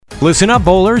Listen up,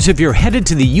 bowlers. If you're headed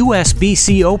to the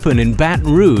USBC Open in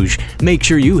Baton Rouge, make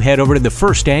sure you head over to the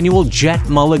first annual Jet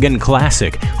Mulligan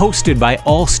Classic, hosted by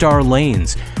All-Star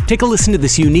Lanes. Take a listen to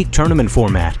this unique tournament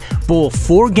format. Bowl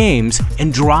 4 games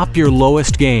and drop your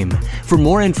lowest game. For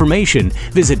more information,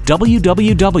 visit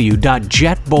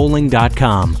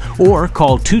www.jetbowling.com or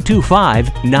call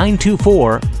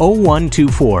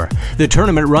 225-924-0124. The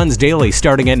tournament runs daily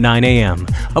starting at 9 a.m.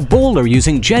 A bowler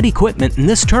using Jet equipment in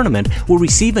this tournament will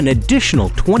receive an additional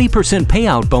 20%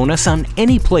 payout bonus on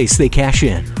any place they cash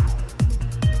in.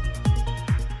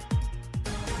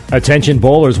 Attention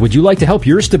bowlers, would you like to help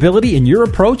your stability in your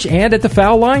approach and at the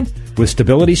foul line? With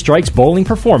Stability Strike's Bowling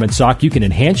Performance Sock, you can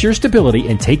enhance your stability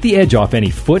and take the edge off any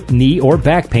foot, knee, or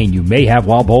back pain you may have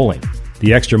while bowling.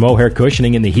 The extra mohair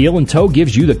cushioning in the heel and toe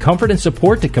gives you the comfort and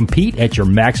support to compete at your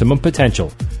maximum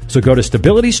potential. So go to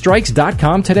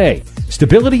StabilityStrikes.com today.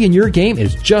 Stability in your game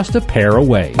is just a pair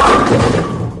away.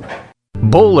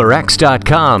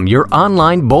 BowlerX.com, your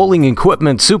online bowling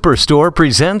equipment superstore,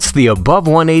 presents the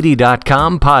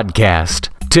Above180.com podcast.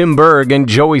 Tim Berg and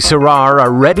Joey Serrar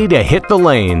are ready to hit the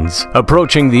lanes,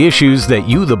 approaching the issues that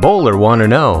you, the bowler, want to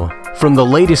know. From the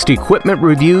latest equipment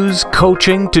reviews,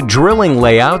 coaching, to drilling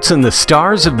layouts and the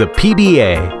stars of the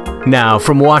PBA. Now,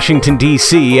 from Washington,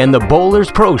 D.C. and the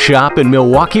Bowlers Pro Shop in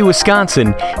Milwaukee,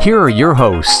 Wisconsin, here are your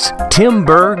hosts, Tim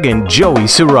Berg and Joey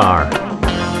Serrar.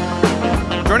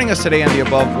 Joining us today on the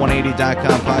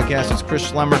Above180.com podcast is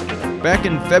Chris Schlemmer. Back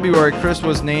in February, Chris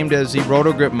was named as the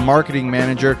Roto Grip marketing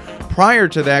manager. Prior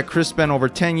to that, Chris spent over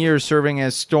 10 years serving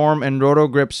as Storm and Roto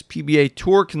Grip's PBA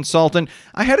tour consultant.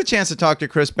 I had a chance to talk to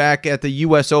Chris back at the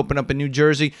U.S. Open up in New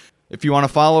Jersey. If you want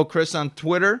to follow Chris on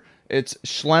Twitter, it's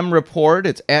Schlem Report.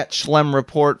 It's at Schlem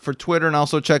Report for Twitter, and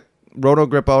also check Roto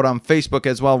Grip out on Facebook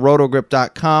as well,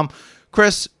 rotogrip.com.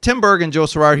 Chris, Tim Berg and Joe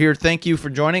Serrar here. Thank you for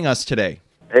joining us today.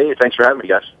 Hey, thanks for having me,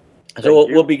 guys. So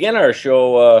we'll begin our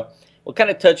show. We'll kind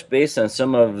of touch base on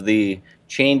some of the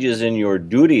changes in your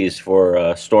duties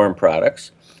for Storm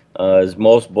products. As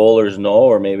most bowlers know,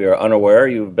 or maybe are unaware,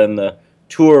 you've been the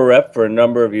tour rep for a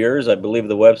number of years. I believe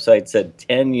the website said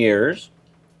 10 years.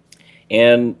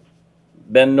 And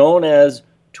been known as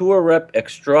tour rep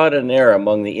extraordinaire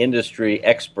among the industry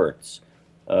experts.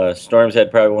 Storm's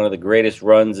had probably one of the greatest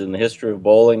runs in the history of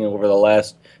bowling over the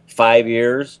last 5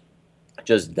 years.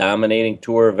 Just dominating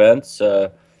tour events,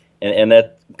 and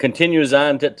that continues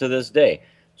on to this day.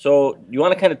 So you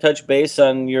want to kind of touch base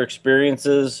on your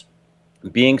experiences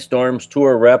being Storm's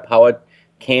tour rep, how it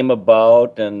came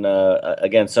about, and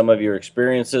again, some of your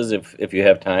experiences if you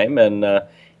have time, and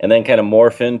then kind of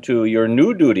morph into your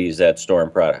new duties at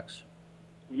Storm Products.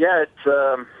 Yeah, it's,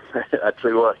 I tell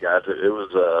you what, guys, it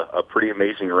was a pretty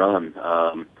amazing run.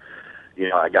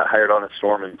 I got hired on at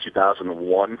Storm in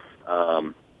 2001.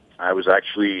 I was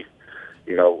actually,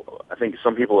 I think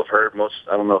some people have heard, I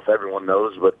don't know if everyone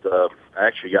knows, but I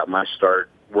actually got my start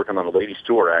working on the ladies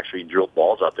tour. I actually drilled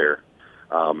balls out there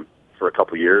for a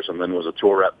couple of years, and then was a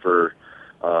tour rep for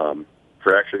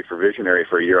Visionary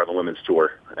for a year on the women's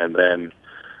tour. And then,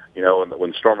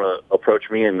 when Storm approached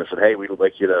me and said, hey, we would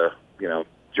like you to, join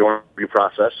the review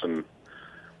process. And,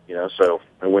 so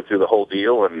I went through the whole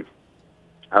deal, and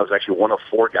I was actually one of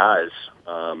 4 guys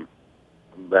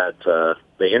that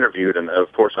they interviewed, and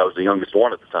of course I was the youngest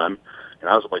one at the time, and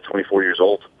I was only 24 years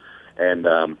old. And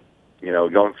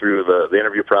going through the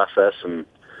interview process and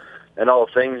all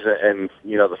the things, and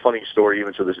the funny story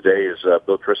even to this day is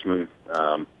Bill Chrisman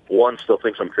one still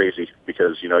thinks I'm crazy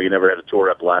because you never had a tour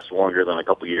rep last longer than a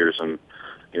couple years, and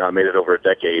I made it over a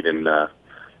decade, and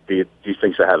he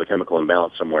thinks I have a chemical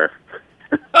imbalance somewhere.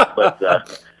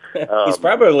 But he's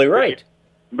probably right.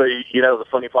 But, the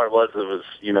funny part was,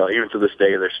 even to this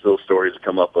day, there's still stories that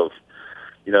come up of,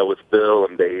 with Bill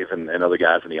and Dave and other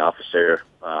guys in the office there.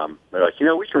 They're like,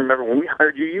 we can remember when we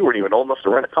hired you, you weren't even old enough to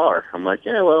rent a car. I'm like,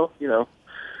 yeah, well,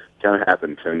 kind of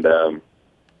happened. And,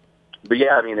 but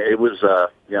yeah, I mean, it was,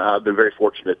 I've been very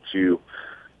fortunate to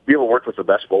be able to work with the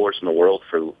best bowlers in the world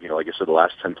for, like I said, the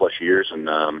last 10 plus years. And,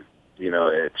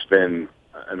 it's been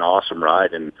an awesome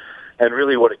ride. And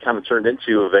really what it kind of turned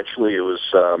into eventually, it was,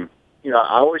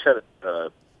 I always had,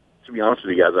 to be honest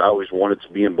with you guys, I always wanted to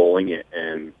be in bowling,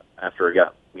 and after I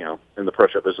got, in the pro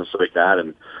shop business like that,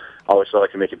 and I always thought I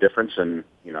could make a difference. And,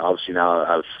 obviously now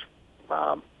I've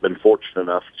been fortunate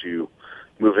enough to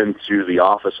move into the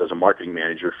office as a marketing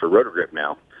manager for Roto Grip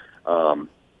now.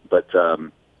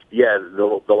 Yeah,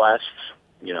 the last,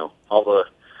 all the,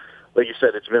 like you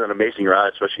said, it's been an amazing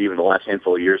ride, especially even the last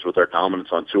handful of years with our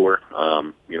dominance on tour.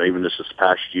 Even this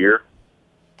past year,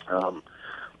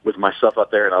 with my stuff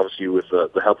out there, and obviously with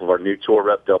the help of our new tour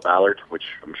rep, Del Ballard, which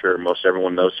I'm sure most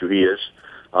everyone knows who he is.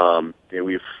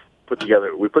 We've put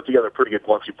together a pretty good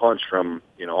one-two punch from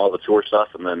all the tour stuff,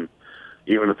 and then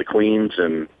even at the Queens,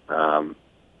 and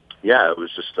it was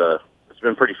just it's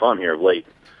been pretty fun here of late.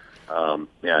 And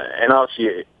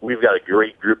obviously we've got a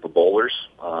great group of bowlers,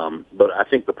 but I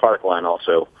think the product line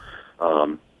also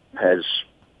has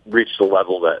reached a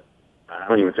level that I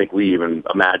don't even think we even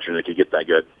imagined it could get that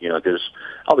good. Because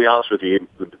I'll be honest with you,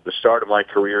 the start of my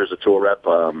career as a tour rep,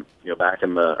 back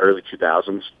in the early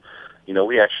 2000s,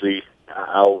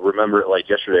 I'll remember it like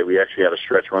yesterday. We actually had a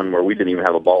stretch run where we didn't even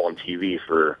have a ball on TV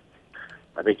for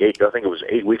I think it was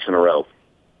 8 weeks in a row.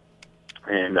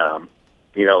 And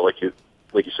like you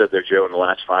said there, Joe, in the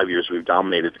last 5 years we've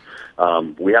dominated.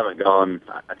 We haven't gone.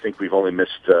 I think we've only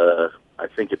missed. I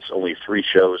think it's only 3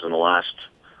 shows in the last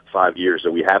 5 years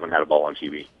that we haven't had a ball on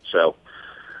TV. So,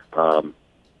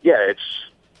 it's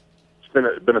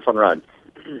been a fun ride.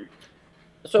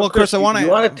 So, well, Chris, I want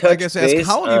to ask,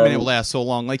 how have you been able to last so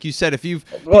long? Like you said, if people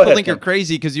think you're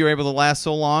crazy because you're able to last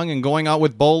so long, and going out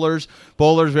with bowlers,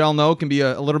 we all know, can be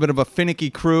a little bit of a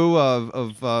finicky crew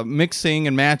of mixing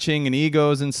and matching and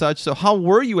egos and such. So how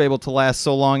were you able to last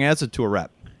so long as a tour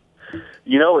rep?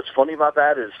 What's funny about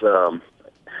that is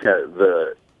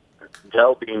the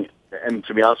Dell being, and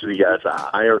to be honest with you guys,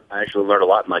 I actually learned a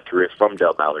lot in my career from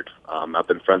Dell Ballard. I've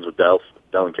been friends with Dell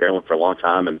and Carolyn for a long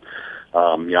time, and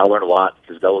I learned a lot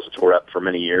because Dell was a tour rep for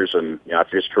many years, and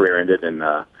after his career ended, and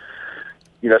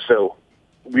so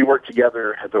we worked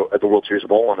together at the World Series of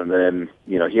Bowling, and then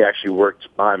he actually worked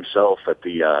by himself at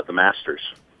the Masters,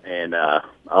 and I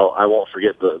won't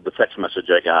forget the text message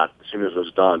I got as soon as it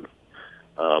was done.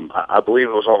 I believe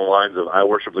it was on the lines of, "I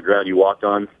worship the ground you walked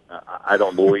on." I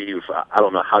don't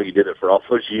know how you did it for all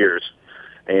those years,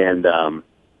 and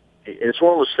it's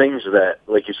one of those things that,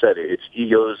 like you said, it's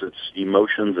egos, it's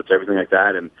emotions, it's everything like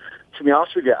that. And to be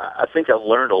honest with you, I think I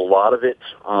learned a lot of it.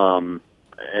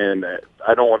 And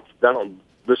I don't want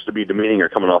this to be demeaning or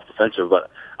coming off defensive, but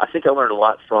I think I learned a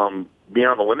lot from being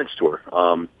on the women's tour,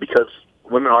 because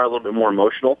women are a little bit more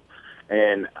emotional.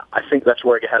 And I think that's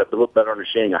where I had a little better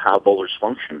understanding of how bowlers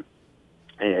function.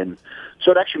 And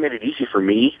so it actually made it easy for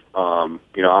me.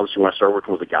 Obviously when I started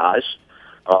working with the guys,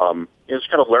 it's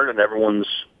kind of learning everyone's,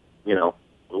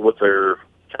 what their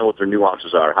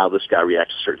nuances are, how this guy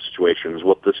reacts to certain situations,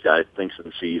 what this guy thinks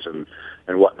and sees, and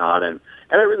whatnot. And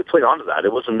I really played onto that.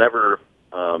 It wasn't never,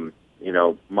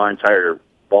 my entire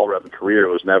ball repping career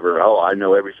was never, I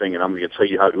know everything and I'm going to tell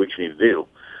you what you need to do.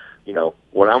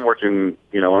 When I'm working,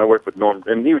 when I work with Norm,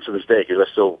 and even to this day, because I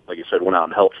still, like you said, went out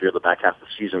and helped here the back half of the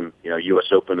season,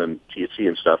 U.S. Open and TSC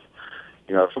and stuff.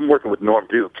 If I'm working with Norm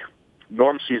Duke,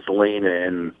 Norm sees the lane,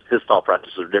 and his thought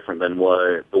processes are different than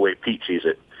the way Pete sees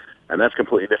it, and that's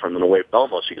completely different than the way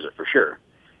Belmo sees it for sure.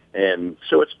 And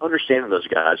so it's understanding those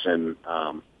guys, and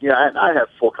I have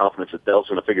full confidence that Dell's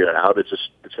going to figure that out. It's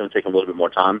going to take him a little bit more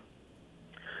time.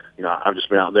 I've just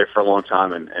been out there for a long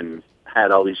time and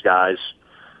had all these guys,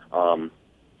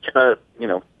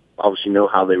 obviously know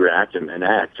how they react and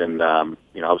act, and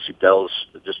obviously Dell's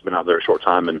just been out there a short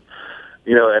time, and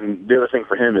and the other thing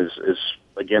for him is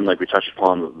again, like we touched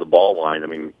upon, the ball line. I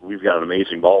mean, we've got an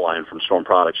amazing ball line from Storm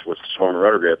Products with Storm and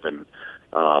Roto Grip, and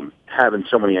having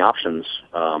so many options.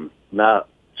 Not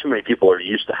too many people are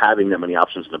used to having that many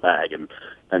options in the bag,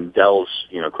 and Dell's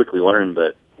quickly learned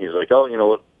that. He's like, how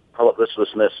about this,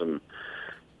 and this, and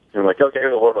I'm like, okay,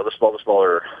 well, what about this ball,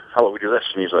 or how about we do this?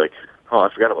 And he's like, I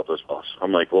forgot about those balls.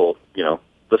 I'm like, well,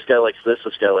 this guy likes this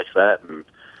guy likes that, and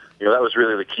that was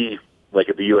really the key. Like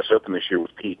at the U.S. Open this year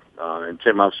with Pete and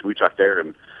Tim, obviously we talked there,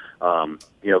 and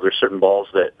there's certain balls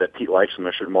that Pete likes, and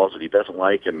there's certain balls that he doesn't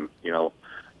like, and Dell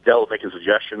would make a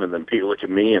suggestion, and then Pete would look at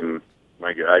me, and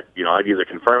I'd either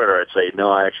confirm it or I'd say,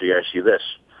 no, I see this,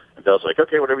 and Dell's like,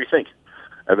 okay, whatever you think.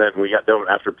 And then we got done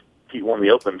after Pete won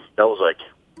the Open. Dell was like,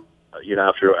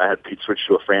 after I had Pete switch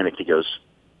to a Frantic, he goes,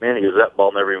 that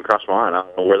ball never even crossed my mind. I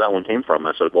don't know where that one came from.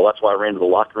 I said, well, that's why I ran to the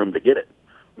locker room to get it.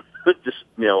 Just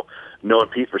knowing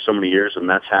Pete for so many years, and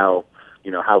that's how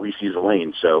how he sees the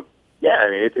lane. So yeah,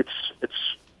 I mean, it's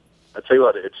I tell you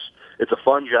what, it's a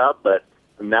fun job, but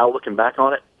now looking back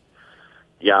on it,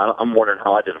 yeah, I'm wondering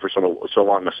how I did it for so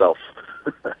long myself.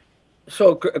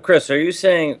 So Chris, are you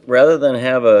saying rather than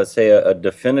have a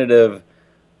definitive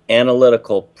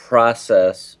analytical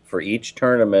process for each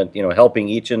tournament, helping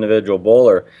each individual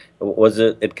bowler, was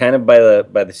it kind of by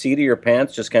the seat of your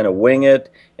pants, just kind of wing it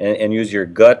and use your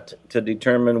gut to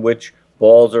determine which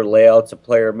balls or layouts a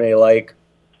player may like,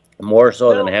 more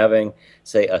so than having,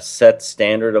 say, a set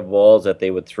standard of balls that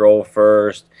they would throw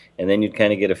first, and then you'd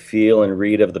kind of get a feel and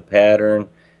read of the pattern?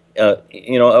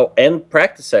 And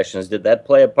practice sessions, did that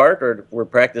play a part, or were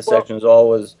practice sessions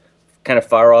always kind of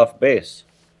far off base?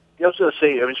 Yeah, I was going to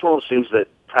say, I mean, it's one of those things that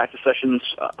practice sessions,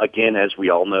 again, as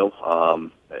we all know,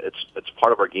 it's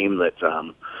part of our game that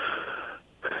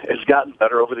has gotten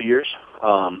better over the years,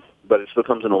 but it still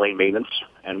comes in a lane maintenance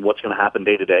and what's going to happen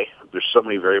day to day. There's so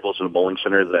many variables in a bowling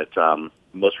center that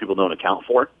most people don't account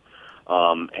for.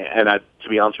 To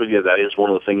be honest with you, that is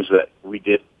one of the things that we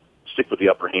did stick with the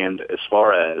upper hand as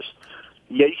far as,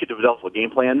 yeah, you could develop a game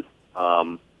plan,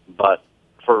 but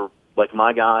for like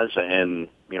my guys and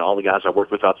all the guys I've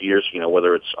worked with throughout the years,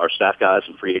 whether it's our staff guys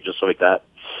and free agents, stuff like that,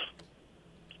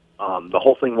 the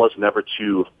whole thing was never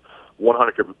to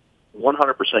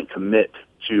 100% commit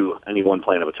to any one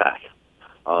plan of attack.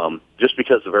 Just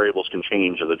because the variables can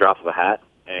change at the drop of a hat,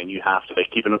 and you have to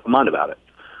keep an open mind about it.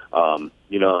 And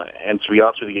to be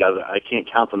honest with you guys, I can't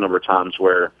count the number of times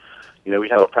where, we'd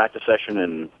have a practice session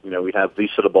and, we'd have these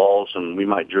set of balls and we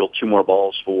might drill 2 more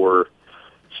balls for,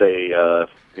 say,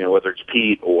 whether it's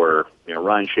Pete or,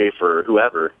 Ryan Schaefer or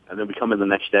whoever, and then we come in the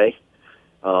next day.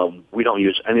 We don't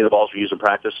use any of the balls we use in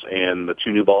practice, and the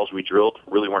 2 new balls we drilled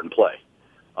really weren't in play.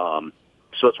 So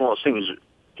it's one of those things,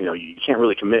 you can't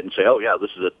really commit and say, oh, yeah,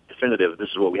 this is a definitive, this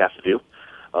is what we have to do.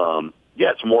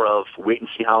 It's more of wait and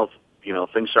see how,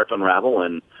 things start to unravel.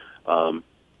 And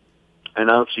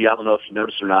honestly, I don't know if you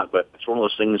noticed or not, but it's one of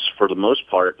those things for the most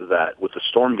part that with the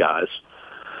Storm guys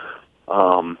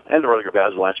and the Roto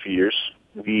guys the last few years,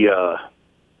 we,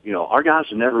 our guys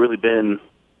have never really been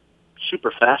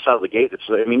super fast out of the gate.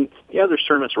 There's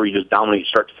tournaments where you just dominate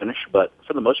start to finish, but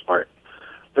for the most part,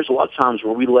 there's a lot of times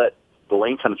where we let the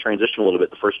lane kind of transition a little bit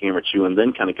the first game or two and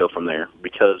then kind of go from there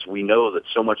because we know that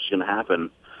so much is going to happen.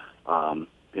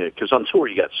 Because on tour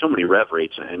you got so many rev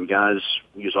rates and guys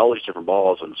use all these different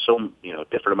balls and so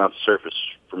different amounts of surface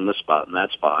from this spot and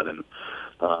that spot. And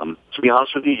to be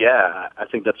honest with you, I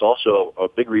think that's also a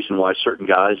big reason why certain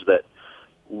guys that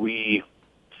we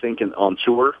think on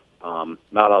tour,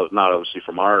 not obviously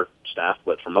from our staff,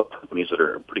 but from other companies that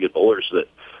are pretty good bowlers, that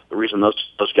the reason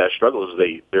those guys struggle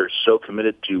is they're so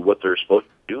committed to what they're supposed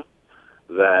to do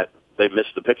that they miss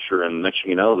the picture, and next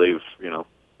thing you know,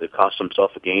 they've cost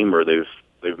themselves a game or they've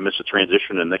missed a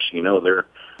transition, and next thing you know,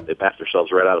 they back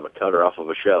themselves right out of a cut or off of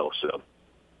a show.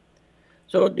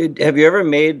 So have you ever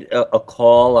made a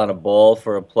call on a ball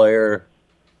for a player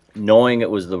knowing it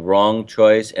was the wrong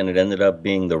choice and it ended up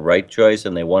being the right choice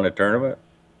and they won a tournament?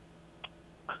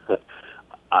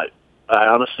 I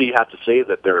honestly have to say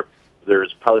that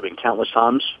there's probably been countless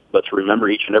times, but to remember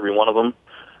each and every one of them,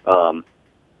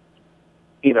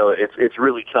 it's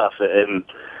really tough. And,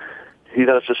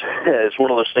 it's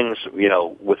one of those things,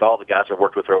 with all the guys I've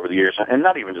worked with over the years, and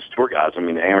not even just tour guys,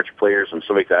 amateur players and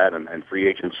stuff like that, and free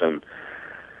agents. And,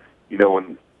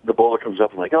 when the bowler comes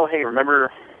up and like, oh, hey,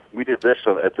 remember we did this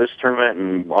at this tournament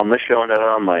and on this show, and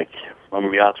I'm like, I'm going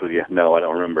to be honest with you, no, I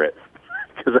don't remember it.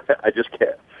 Because I just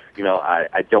can't,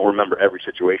 I don't remember every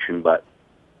situation. But,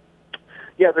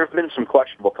 yeah, there have been some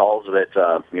questionable calls that,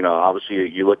 obviously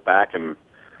you look back and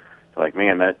like,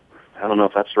 man, I don't know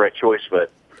if that's the right choice,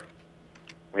 but,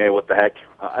 yeah, what the heck?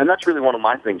 And that's really one of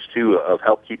my things, too, of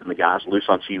help keeping the guys loose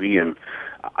on TV. And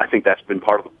I think that's been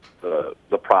part of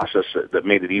the process that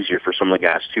made it easier for some of the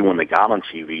guys, too, when they got on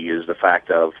TV, is the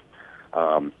fact of,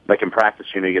 like in practice,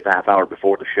 you get the half hour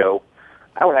before the show.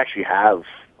 I would actually have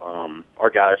our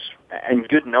guys, and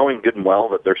knowing good and well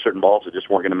that there's certain balls that just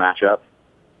weren't going to match up,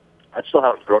 I'd still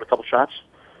have them throw it a couple shots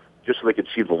just so they could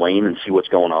see the lane and see what's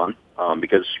going on.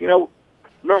 Because,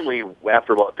 normally,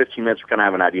 after about 15 minutes, we kind of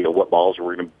have an idea of what balls are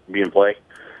going to be in play.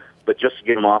 But just to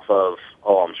get them off of,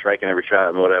 I'm striking every shot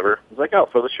and whatever, it's like,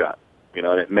 throw the shot.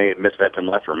 It may have missed that pin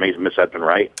left or may have missed that pin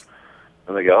right.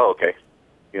 And they go, okay.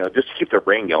 Just to keep their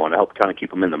brain going to help kind of keep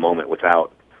them in the moment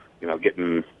without,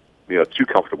 getting, too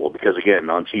comfortable. Because, again,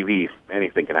 on TV,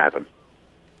 anything can happen.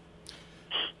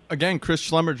 Again, Chris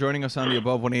Schlemmer joining us on the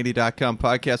Above180.com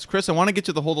podcast. Chris, I want to get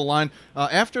you the hold of line.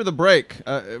 After the break,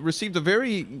 received a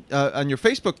on your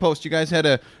Facebook post, you guys had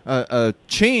a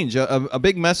change, a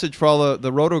big message for all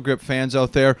the Roto Grip fans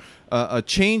out there, a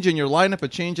change in your lineup, a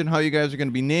change in how you guys are going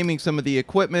to be naming some of the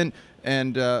equipment,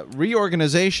 and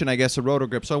reorganization, I guess, of Roto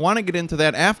Grip. So I want to get into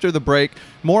that after the break.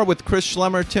 More with Chris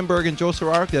Schlemmer, Tim Berg, and Joe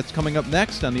Sarark. That's coming up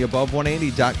next on the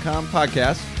Above180.com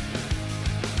podcast.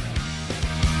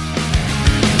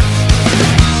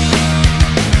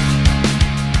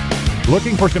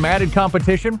 Looking for some added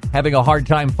competition? Having a hard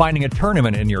time finding a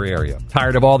tournament in your area?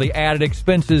 Tired of all the added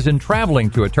expenses in traveling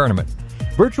to a tournament?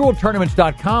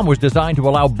 VirtualTournaments.com was designed to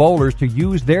allow bowlers to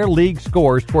use their league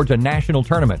scores towards a national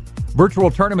tournament.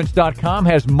 VirtualTournaments.com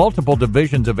has multiple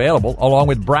divisions available, along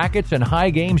with brackets and high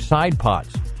game side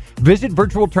pots. Visit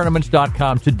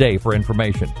VirtualTournaments.com today for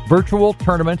information.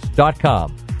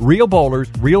 VirtualTournaments.com. Real bowlers,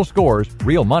 real scores,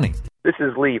 real money. This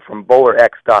is Lee from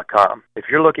BowlerX.com. If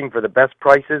you're looking for the best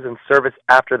prices and service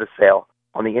after the sale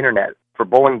on the internet for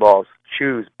bowling balls,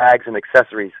 shoes, bags, and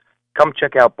accessories, come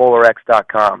check out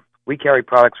BowlerX.com. We carry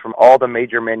products from all the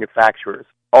major manufacturers.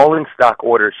 All in-stock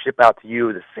orders ship out to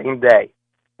you the same day.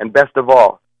 And best of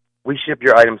all, we ship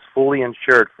your items fully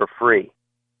insured for free.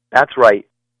 That's right,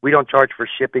 we don't charge for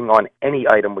shipping on any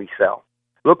item we sell.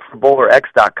 Look for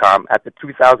BowlerX.com at the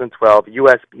 2012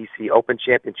 USBC Open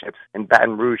Championships in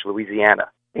Baton Rouge,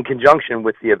 Louisiana. In conjunction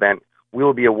with the event, we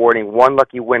will be awarding one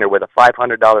lucky winner with a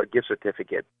 $500 gift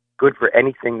certificate, good for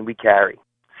anything we carry.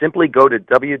 Simply go to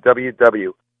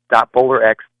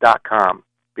www.bowlerx.com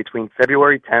between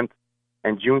February 10th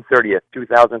and June 30th,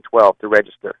 2012 to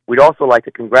register. We'd also like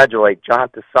to congratulate John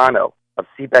Tisano of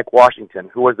Seabeck, Washington,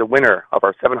 who was the winner of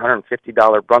our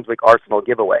 $750 Brunswick Arsenal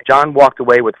giveaway. John walked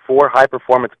away with 4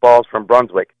 high-performance balls from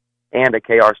Brunswick and a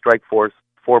KR Strike Force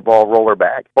 4-ball roller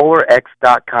bag.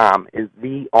 BowlerX.com is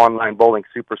the online bowling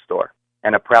superstore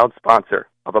and a proud sponsor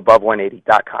of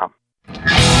Above180.com.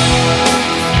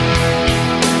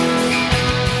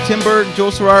 Tim Berg, Joe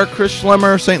Serrar, Chris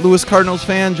Schlemmer, St. Louis Cardinals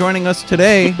fan, joining us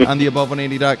today on the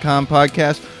Above180.com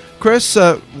podcast. Chris,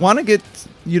 want to get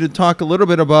you to talk a little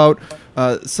bit about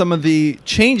some of the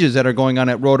changes that are going on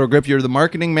at Roto Grip. You're the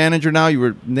marketing manager now. You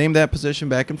were named that position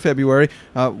back in February.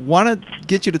 Want to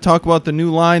get you to talk about the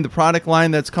new line, the product line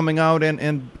that's coming out,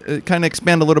 and kind of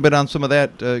expand a little bit on some of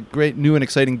that great new and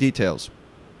exciting details.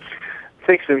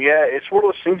 Thanks, Tim. Yeah, it's one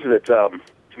of those things that, to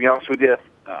be honest with you,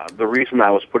 the reason I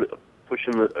was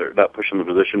not pushing the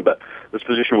position, but this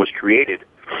position was created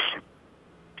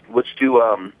was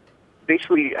to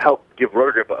basically help give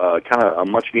Roto Grip kind of a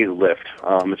much-needed lift.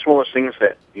 It's one of those things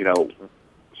that,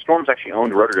 Storm's actually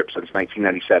owned Roto Grip since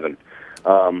 1997.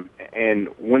 And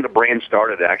when the brand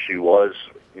started, it actually was,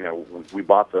 we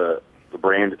bought the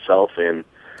brand itself, and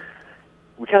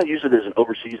we kind of used it as an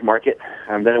overseas market.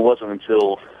 And then it wasn't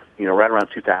until, right around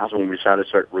 2000 when we decided to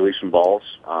start releasing balls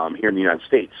here in the United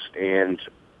States. And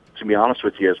to be honest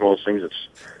with you, it's one of those things that's,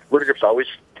 Roto Grip's always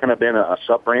kind of been a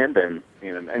sub-brand, and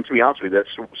to be honest with you,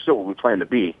 that's still what we plan to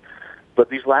be. But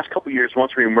these last couple of years,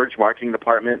 once we merged marketing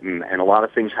department and a lot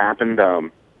of things happened,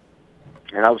 and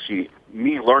obviously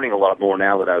me learning a lot more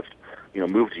now that I've,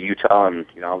 moved to Utah and,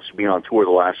 obviously being on tour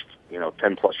the last,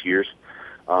 10 plus years,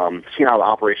 seeing how the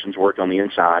operations work on the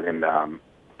inside, and,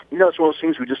 it's one of those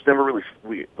things we just never really,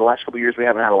 the last couple of years we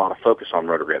haven't had a lot of focus on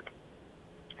Roto Grip.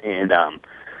 And, I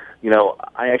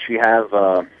actually have,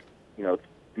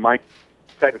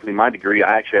 technically my degree,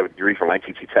 I actually have a degree from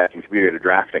ITT Tech in computer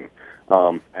drafting,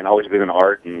 and always been in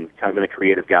art and kind of been a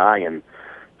creative guy. And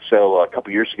so a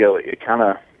couple of years ago,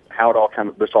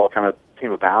 this all kind of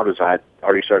came about is I had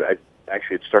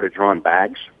started drawing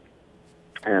bags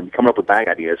and coming up with bag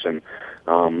ideas, and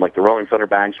like the Rolling Thunder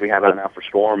bags we have out now for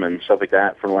Storm and stuff like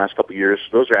that for the last couple of years.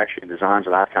 Those are actually designs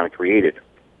that I've kind of created.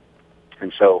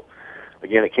 And so,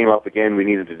 again, it came up again. We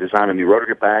needed to design a new Roto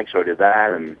Grip bag, so I did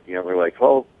that. And they're like,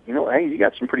 well, hey, you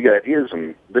got some pretty good ideas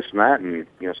and this and that, and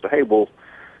so hey, well,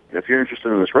 if you're interested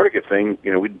in this Roto Grip thing,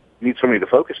 we need somebody to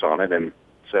focus on it. And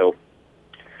so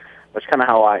that's kind of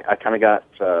how I kind of got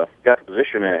the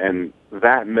position, and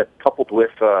that coupled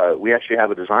with we actually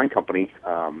have a design company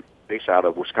based out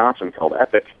of Wisconsin called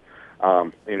Epic,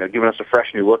 giving us a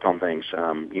fresh new look on things.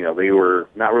 They were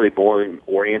not really bowling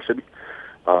oriented.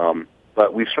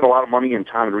 But we've spent a lot of money and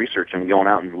time and research and going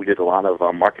out, and we did a lot of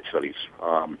market studies.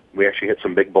 We actually hit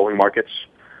some big bowling markets.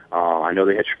 I know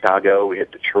they hit Chicago, we hit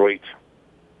Detroit,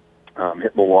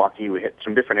 hit Milwaukee, we hit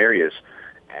some different areas,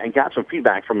 and got some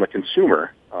feedback from the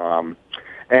consumer. And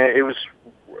it was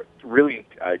really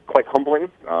quite humbling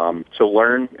to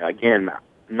learn, again,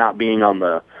 not being on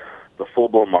the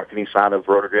full-blown marketing side of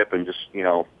Roto Grip and just,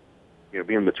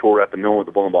 being the tour rep and knowing what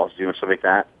the bowling balls do and stuff like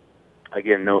that.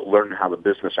 Again, learning how the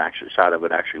business side of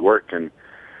it actually worked, and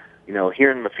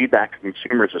hearing the feedback from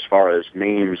consumers as far as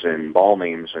names and ball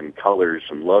names and colors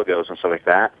and logos and stuff like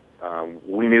that,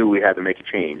 we knew we had to make a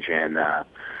change, and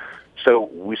so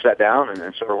we sat down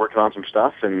and started working on some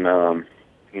stuff, and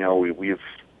we've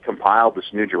compiled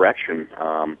this new direction.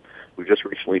 We've just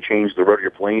recently changed the Roto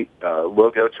Grip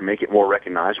logo to make it more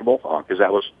recognizable, because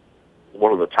that was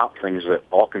one of the top things that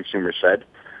all consumers said.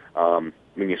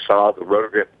 When you saw the Roto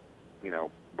Grip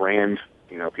brand,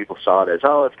 people saw it as,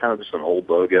 it's kind of just an old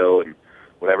logo and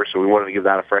whatever, so we wanted to give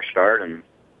that a fresh start. And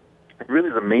really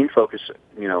the main focus,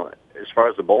 as far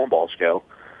as the bowling balls go,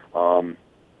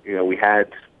 we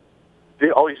had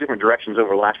all these different directions over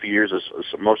the last few years, as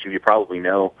most of you probably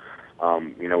know.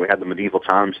 We had the medieval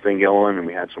times thing going, and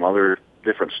we had some other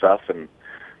different stuff, and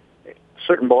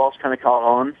certain balls kind of caught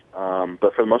on,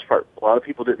 but for the most part, a lot of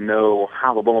people didn't know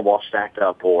how the bowling ball stacked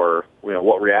up or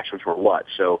what reactions were what.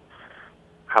 So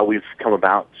how we've come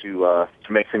about to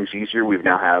make things easier, we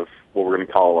now have what we're going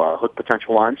to call hook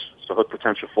potential lines. So hook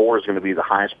potential 4 is going to be the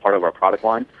highest part of our product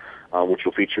line, which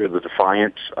will feature the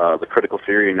Defiant, the Critical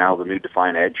Theory, and now the new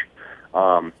Defiant Edge.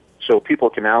 So people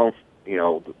can now,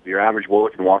 your average bowler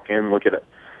can walk in, look at it,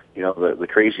 the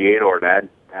Crazy 8 or an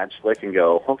ad slick and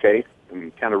go, okay,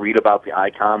 and kind of read about the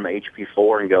icon, the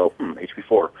HP4, and go,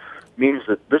 HP4 means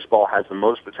that this ball has the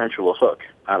most potential to hook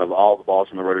out of all the balls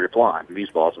in the rotary line, these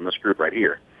balls in this group right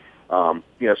here.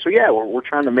 We're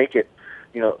trying to make it,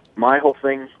 my whole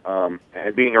thing,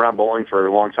 and being around bowling for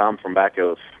a long time from back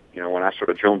of, when I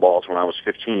started drilling balls when I was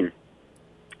 15,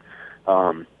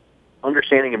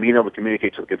 understanding and being able to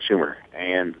communicate to the consumer.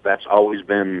 And that's always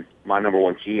been my number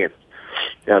one key. And,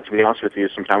 to be honest with you,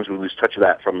 sometimes we lose touch of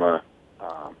that from the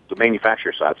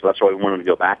manufacturer side. So that's why we wanted to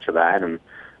go back to that. And,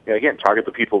 again, target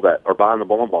the people that are buying the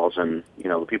bowling balls. And,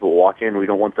 the people who walk in, we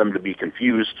don't want them to be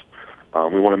confused.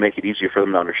 We want to make it easier for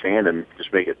them to understand and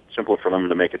just make it simpler for them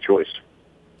to make a choice.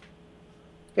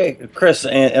 Okay, Chris,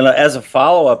 and as a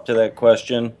follow-up to that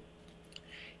question,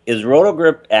 is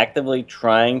Rotogrip actively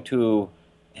trying to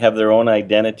have their own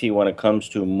identity when it comes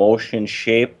to motion,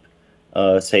 shape,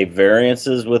 say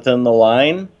variances within the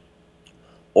line?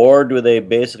 Or do they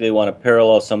basically want to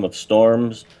parallel some of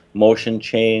Storm's motion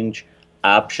change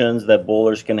options that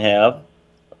bowlers can have?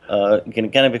 Can you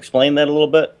kind of explain that a little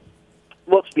bit?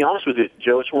 Well, to be honest with you,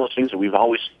 Joe, it's one of those things that we've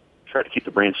always tried to keep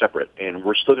the brand separate, and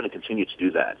we're still going to continue to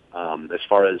do that. As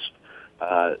far as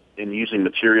in using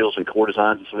materials and core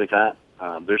designs and stuff like that,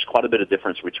 there's quite a bit of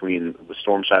difference between the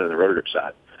Storm side and the Rotogrip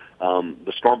side.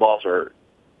 The Storm balls are,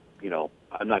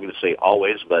 I'm not going to say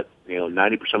always, but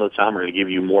 90% of the time are going to give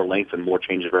you more length and more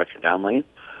change of direction down lane.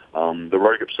 The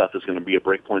Rotogrip stuff is going to be a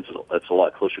break point that's a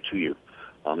lot closer to you.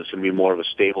 It's going to be more of a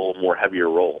stable, more heavier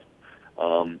roll.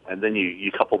 And then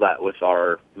you couple that with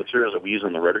our materials that we use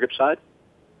on the Rotogrip side,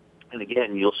 and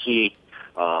again, you'll see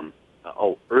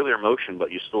earlier motion, but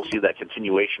you still see that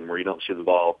continuation where you don't see the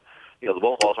ball. The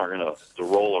bowling balls aren't going to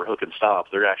roll or hook and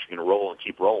stop. They're actually going to roll and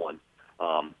keep rolling.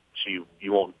 So you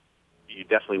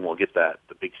definitely won't get the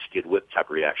big skid whip type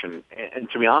of reaction. And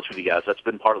to be honest with you guys, that's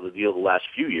been part of the deal the last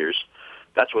few years.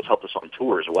 That's what's helped us on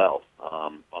tour as well.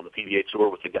 On the PBA tour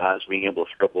with the guys being able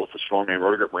to throw both the Storm and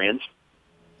Rotogrip brands.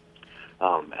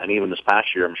 And even this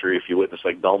past year, I'm sure if you witnessed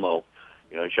like Belmo,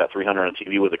 he shot 300 on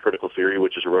TV with a Critical Theory,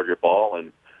 which is a Rotogrip ball.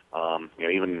 And,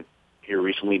 even here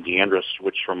recently, Deandra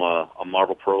switched from a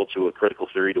Marble Pearl to a Critical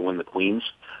Theory to win the Queens.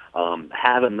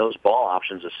 Having those ball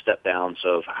options as step downs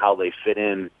of how they fit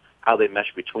in, how they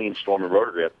mesh between Storm and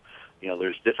Rotogrip,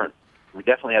 there's different. We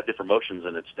definitely have different motions,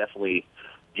 and it's definitely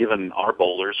given our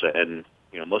bowlers and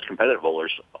most competitive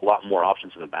bowlers a lot more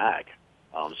options in the bag.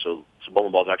 So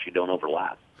bowling balls actually don't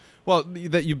overlap. Well,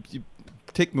 that you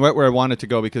take me right where I wanted to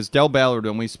go, because Del Ballard,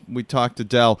 when we talked to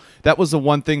Del, that was the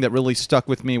one thing that really stuck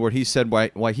with me, where he said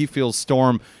why he feels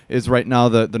Storm is right now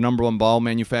the number one ball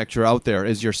manufacturer out there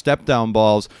is your step down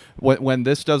balls. When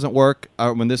this doesn't work,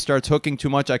 when this starts hooking too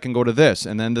much, I can go to this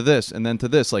and then to this and then to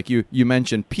this. Like you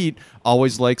mentioned, Pete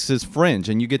always likes his fringe,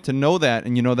 and you get to know that,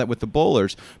 and you know that with the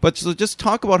bowlers. But so just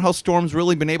talk about how Storm's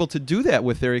really been able to do that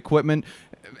with their equipment,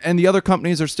 and the other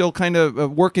companies are still kind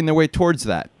of working their way towards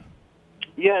that.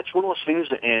 Yeah, it's one of those things,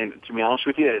 and to be honest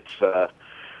with you,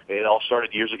 it all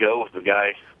started years ago with the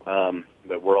guy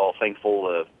that we're all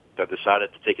thankful that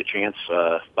decided to take a chance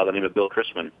by the name of Bill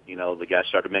Chrisman. The guy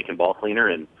started making ball cleaner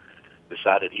and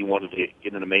decided he wanted to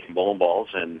get into making bowling balls,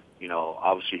 and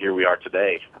obviously here we are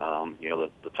today. The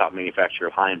top manufacturer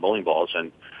of high-end bowling balls,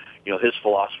 and his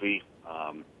philosophy,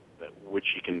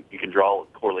 which you can draw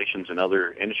correlations in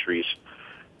other industries.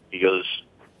 He goes.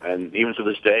 And even to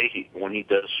this day, when he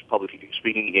does public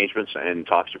speaking engagements and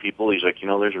talks to people, he's like,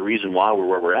 there's a reason why we're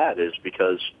where we're at, is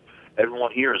because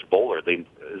everyone here is a bowler. They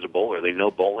know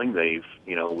bowling.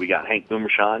 We got Hank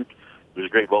Boomershaw, who's a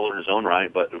great bowler in his own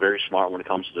right, but very smart when it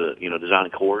comes to, designing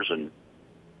cores, and,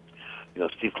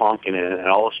 Steve Klonkin and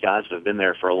all those guys that have been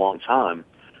there for a long time.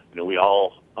 We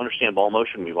all understand ball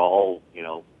motion. We've all,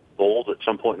 bowled at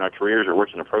some point in our careers or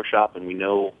worked in a pro shop, and we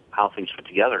know how things fit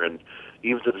together. And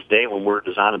even to this day, when we're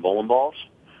designing bowling balls,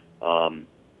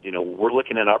 we're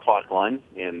looking at our product line,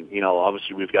 and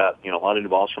obviously we've got a lot of new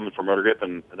balls coming from Rotogrip,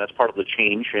 and that's part of the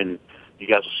change. And you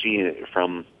guys will see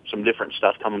from some different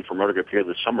stuff coming from Rotogrip here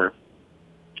this summer.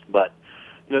 But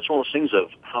it's one of those things of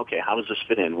how does this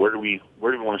fit in? Where do we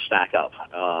want to stack up?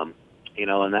 And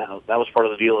that was part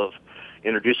of the deal of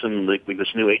introducing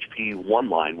this new HP 1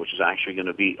 line, which is actually going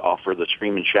to offer the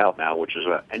Scream and Shout now, which is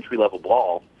an entry level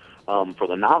ball. for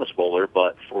the novice bowler,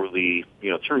 but for the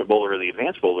tournament bowler or the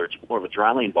advanced bowler, it's more of a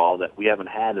dry lane ball that we haven't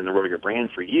had in the Roto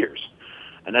brand for years.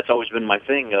 And that's always been my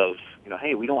thing of,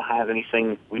 hey, we don't have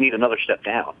anything, we need another step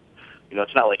down.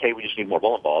 It's not like, hey, we just need more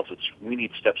bowling balls. It's we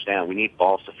need steps down. We need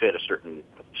balls to fit a certain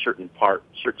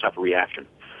type of reaction.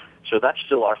 So that's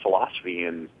still our philosophy.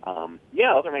 And,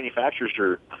 other manufacturers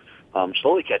are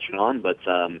slowly catching on, but,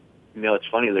 it's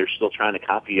funny, they're still trying to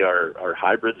copy our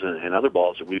hybrids and other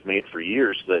balls that we've made for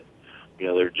years that,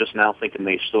 they're just now thinking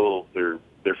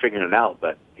they're figuring it out.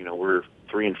 But, we're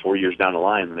 3 and 4 years down the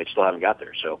line and they still haven't got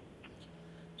there.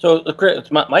 So, Chris,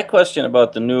 my question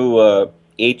about the new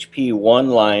HP1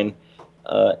 line,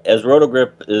 as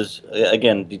Rotogrip is,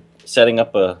 again, setting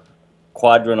up a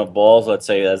quadrant of balls, let's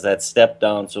say, as that step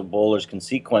down so bowlers can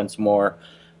sequence more,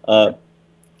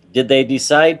 did they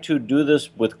decide to do this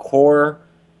with core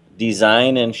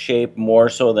design and shape more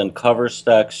so than cover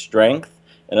stock strength?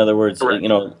 In other words,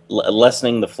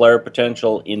 lessening the flare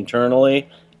potential internally,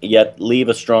 yet leave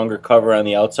a stronger cover on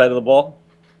the outside of the ball?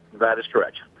 That is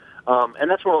correct. And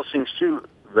that's one of those things, too,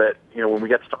 that, when we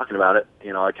got to talking about it,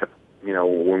 I kept,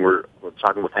 when we're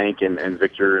talking with Hank and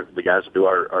Victor, the guys that do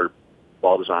our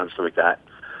ball design and stuff like that,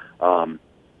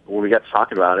 when we got to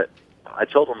talking about it, I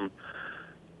told them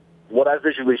what I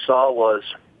visually saw was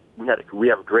we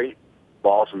have great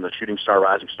balls in the Shooting Star,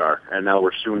 Rising Star, and now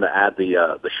we're soon to add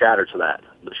the Shatter to that.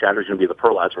 The Shatter is going to be the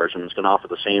pearlized version. It's going to offer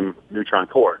the same neutron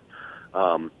core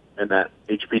in that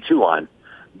HP2 line.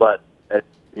 But,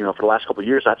 for the last couple of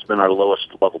years, that's been our lowest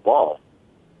level ball.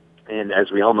 And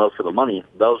as we all know, for the money,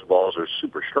 those balls are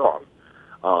super strong.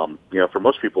 For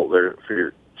most people,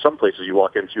 some places you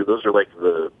walk into, those are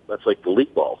that's like the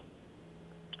league ball.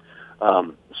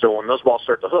 So when those balls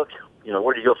start to hook,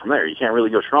 where do you go from there? You can't really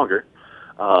go stronger.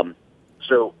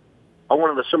 So I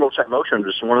wanted a similar type motion,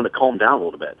 just wanted to calm down a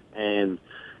little bit. And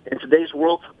in today's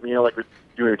world, like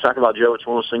we were talking about, Joe, it's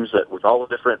one of those things that with all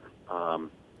the different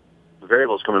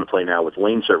variables coming into play now with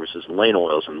lane services and lane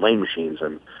oils and lane machines,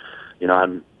 and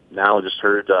I'm now just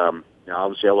heard.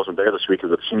 Obviously, I wasn't there this week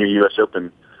because of the Senior U.S.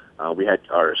 Open. We had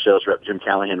our sales rep Jim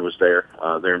Callahan was there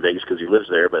in Vegas because he lives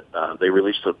there. But they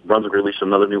Brunswick released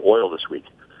another new oil this week.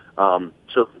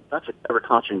 So that's an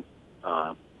ever-changing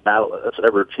battle. That's an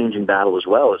ever-changing battle as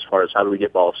well as far as how do we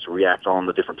get balls to react on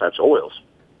the different types of oils.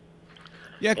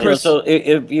 Yeah, Chris. So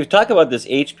if you talk about this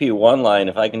HP1 line,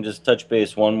 if I can just touch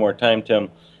base one more time, Tim,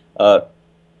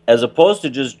 as opposed to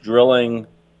just drilling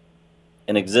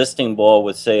an existing ball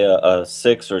with, say, a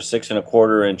 6 or 6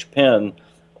 1/4 inch pin,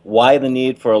 why the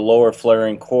need for a lower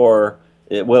flaring core?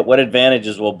 What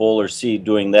advantages will bowlers see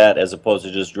doing that as opposed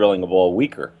to just drilling a ball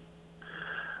weaker?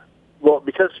 Well,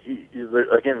 because,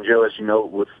 again, Joe, as you know,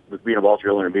 with being a ball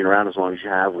driller and being around as long as you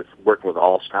have with working with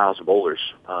all styles of bowlers,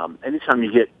 anytime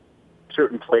you get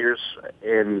certain players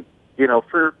and,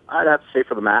 I'd have to say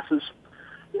for the masses,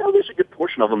 there's a good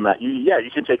portion of them that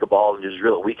you can take a ball and just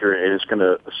drill it weaker and it's going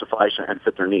to suffice and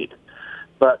fit their need.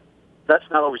 But that's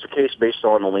not always the case based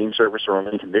on the lane surface or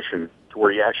lane condition to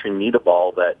where you actually need a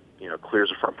ball that, clears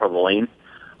the front part of the lane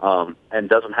and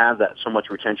doesn't have that so much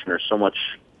retention or so much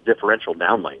differential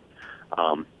down lane.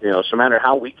 So no matter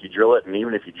how weak you drill it, and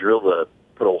even if you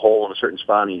put a hole in a certain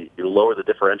spot and you lower the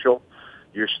differential,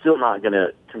 you're still not going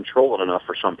to control it enough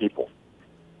for some people.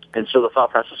 And so the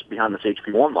thought process behind this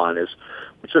HP1 line is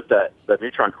we took that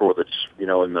neutron core that's,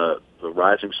 in the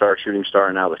Rising Star, Shooting Star,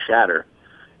 and now the Shatter,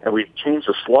 and we changed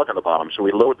the slug on the bottom, so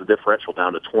we lowered the differential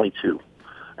down to 22.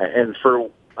 And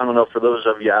I don't know, for those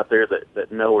of you out there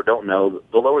that know or don't know,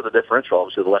 the lower the differential,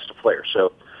 obviously, the less the flare.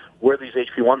 So where these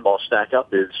HP1 balls stack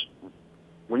up is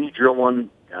when you drill one,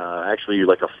 actually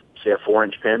like say a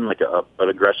 4-inch pin, like an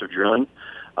aggressive drilling,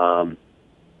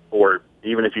 or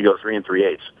even if you go 3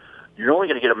 3/8, you're only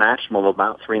going to get a maximum of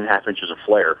about 3.5 inches of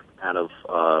flare out of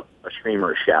a stream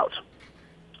or a shout.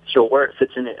 So where it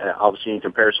fits in, obviously in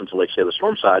comparison to, like, say, the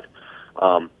storm side,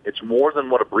 it's more than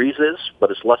what a breeze is, but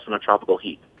it's less than a tropical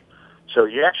heat. So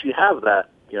you actually have that,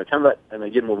 kind of that, and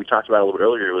again, what we talked about a little bit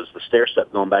earlier was the stair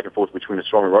step going back and forth between the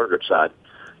storm and rotor grip side.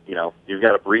 You've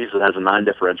got a breeze that has a 9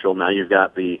 differential. Now you've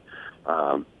got the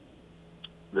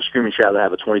screaming shout that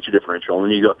have a 22 differential, and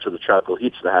then you go up to the tropical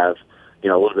heats that have, a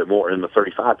little bit more in the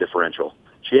 35 differential.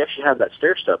 So you actually have that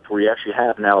stair step where you actually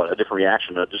have now a different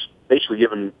reaction, just basically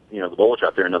giving, the bowlers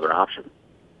out there another option.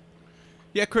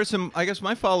 Yeah, Chris, I guess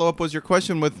my follow-up was your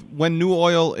question with when new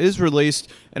oil is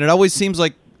released, and it always seems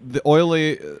like the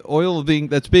oil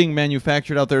that's being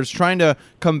manufactured out there is trying to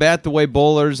combat the way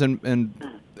bowlers and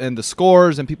the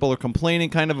scores, and people are complaining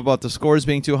kind of about the scores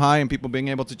being too high and people being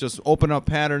able to just open up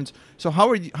patterns. So how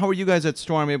are you guys at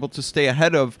Storm able to stay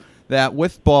ahead of that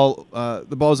with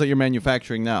the balls that you're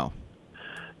manufacturing now?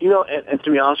 And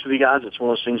to be honest with you guys, it's one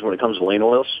of those things when it comes to lane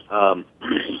oils. To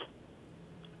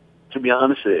be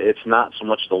honest, it's not so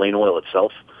much the lane oil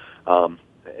itself.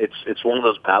 It's one of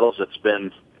those battles that's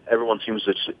been, everyone seems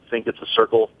to think it's a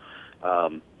circle.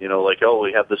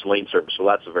 We have this lane surface, so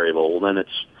that's a variable. Well, then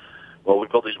we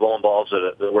built these bowling balls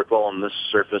that work well on this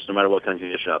surface no matter what kind of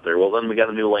condition out there. Well, then we got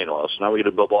a new lane oil, so now we get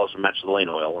to build balls that match the lane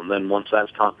oil. And then once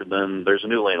that's conquered, then there's a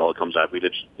new lane oil that comes out. We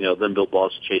did, then build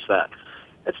balls to chase that.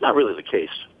 It's not really the case,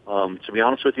 to be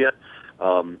honest with you.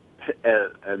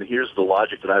 And here's the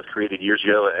logic that I've created years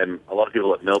ago, and a lot of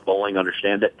people that know bowling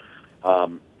understand it.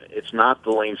 It's not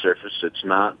the lane surface. It's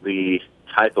not the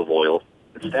type of oil.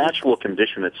 It's the actual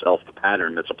condition itself, the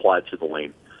pattern that's applied to the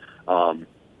lane.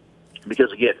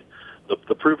 Because, again,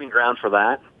 the proving ground for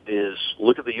that is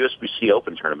look at the USBC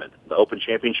Open tournament, the Open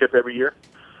Championship every year.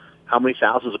 How many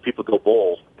thousands of people go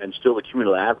bowl, and still the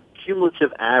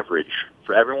cumulative average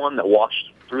for everyone that walks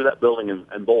through that building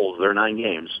and bowls their 9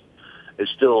 games is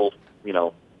still,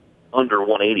 under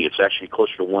 180. It's actually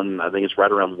closer to I think it's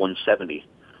right around 170.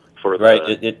 Right.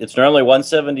 It's normally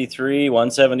 173,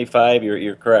 175.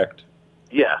 You're correct.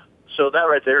 Yeah. So that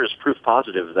right there is proof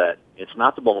positive that it's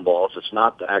not the bowling balls, it's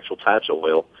not the actual types of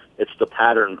oil, it's the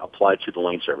pattern applied to the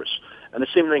lane surface. And the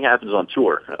same thing happens on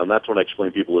tour, and that's what I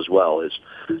explain to people as well, is,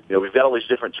 we've got all these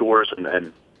different tours,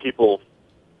 and people,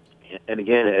 and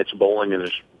again, it's bowling, and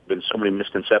there's been so many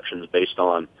misconceptions based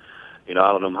on, I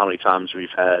don't know how many times we've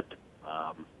had,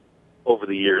 over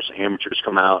the years, amateurs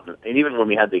come out, and even when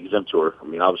we had the exempt tour,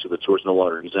 obviously the tour's no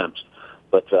longer exempt,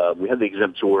 but we had the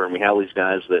exempt tour, and we had all these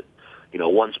guys that,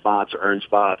 won spots or earned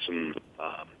spots, and,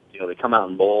 they come out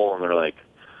and bowl, and they're like,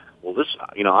 well, this,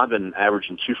 I've been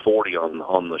averaging 240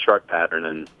 on the shark pattern,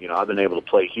 and, I've been able to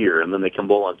play here, and then they come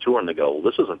bowl on tour, and they go, well,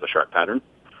 this isn't the shark pattern.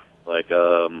 Like,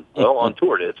 on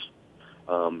tour it is.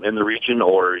 In the region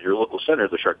or your local center,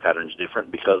 the shark pattern is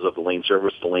different because of the lane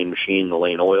service, the lane machine, the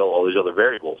lane oil, all these other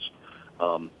variables.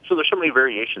 So there's so many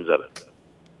variations of it.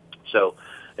 So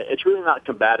it's really not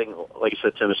combating, like you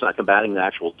said, Tim, it's not combating the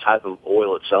actual type of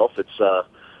oil itself. It's,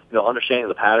 understanding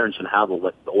the patterns and how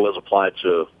the oil is applied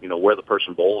to, where the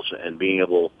person bowls and being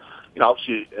able,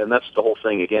 obviously, and that's the whole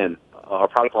thing, again, our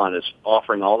product line is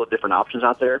offering all the different options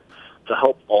out there to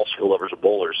help all skill lovers of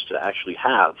bowlers to actually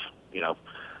have,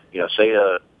 say,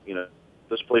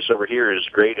 this place over here is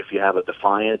great if you have a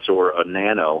Defiant or a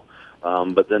Nano,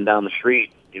 but then down the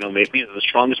street, maybe the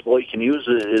strongest bowl you can use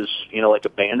is, like a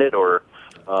Bandit or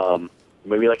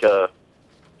maybe like a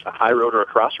high road or a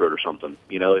crossroad or something.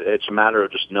 It's a matter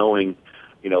of just knowing,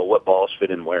 what balls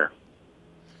fit in where.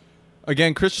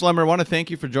 Again, Chris Schlemmer, I want to thank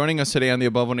you for joining us today on the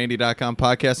Above180.com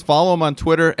podcast. Follow him on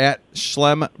Twitter at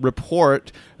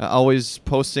SchlemReport, always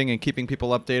posting and keeping people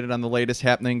updated on the latest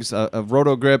happenings of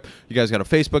Roto Grip. You guys got a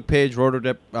Facebook page,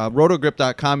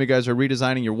 rotogrip.com. You guys are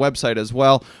redesigning your website as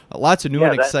well. Lots of new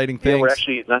and exciting things. We're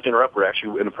actually, not to interrupt, we're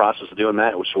actually in the process of doing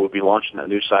that. So we'll be launching that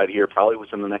new site here probably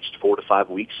within the next 4 to 5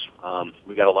 weeks.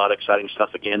 We've got a lot of exciting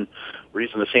stuff. Again, we're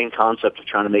using the same concept of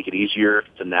trying to make it easier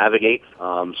to navigate.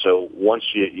 So once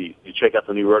you check out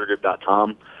the new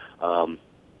rotogrip.com,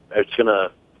 it's going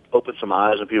to open some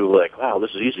eyes, and people are like, wow,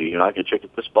 this is easy. I can check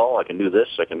this ball, I can do this,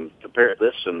 I can compare it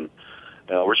this, and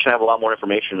we're just going to have a lot more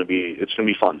information. It's going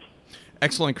to be fun.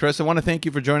 Excellent, Chris. I want to thank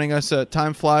you for joining us.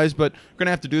 Time flies, but we're going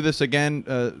to have to do this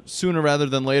again sooner rather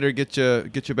than later. Get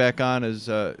you back on as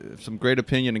some great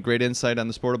opinion and great insight on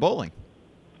the sport of bowling.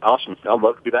 Awesome. I'd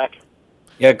love to be back.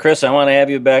 Yeah, Chris, I want to have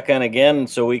you back on again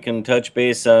so we can touch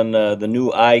base on the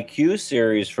new IQ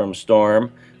series from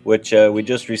Storm, which we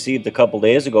just received a couple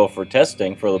days ago for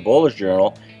testing for the Bowler's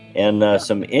Journal, and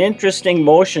some interesting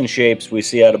motion shapes we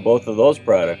see out of both of those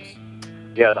products.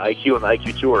 Yeah, the IQ and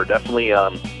the IQ2 are definitely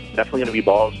going to be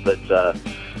balls that are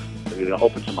going to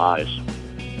open some eyes.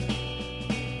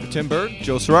 For Tim Berg,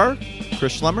 Joe Serrar,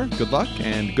 Chris Schlemmer, good luck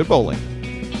and good bowling.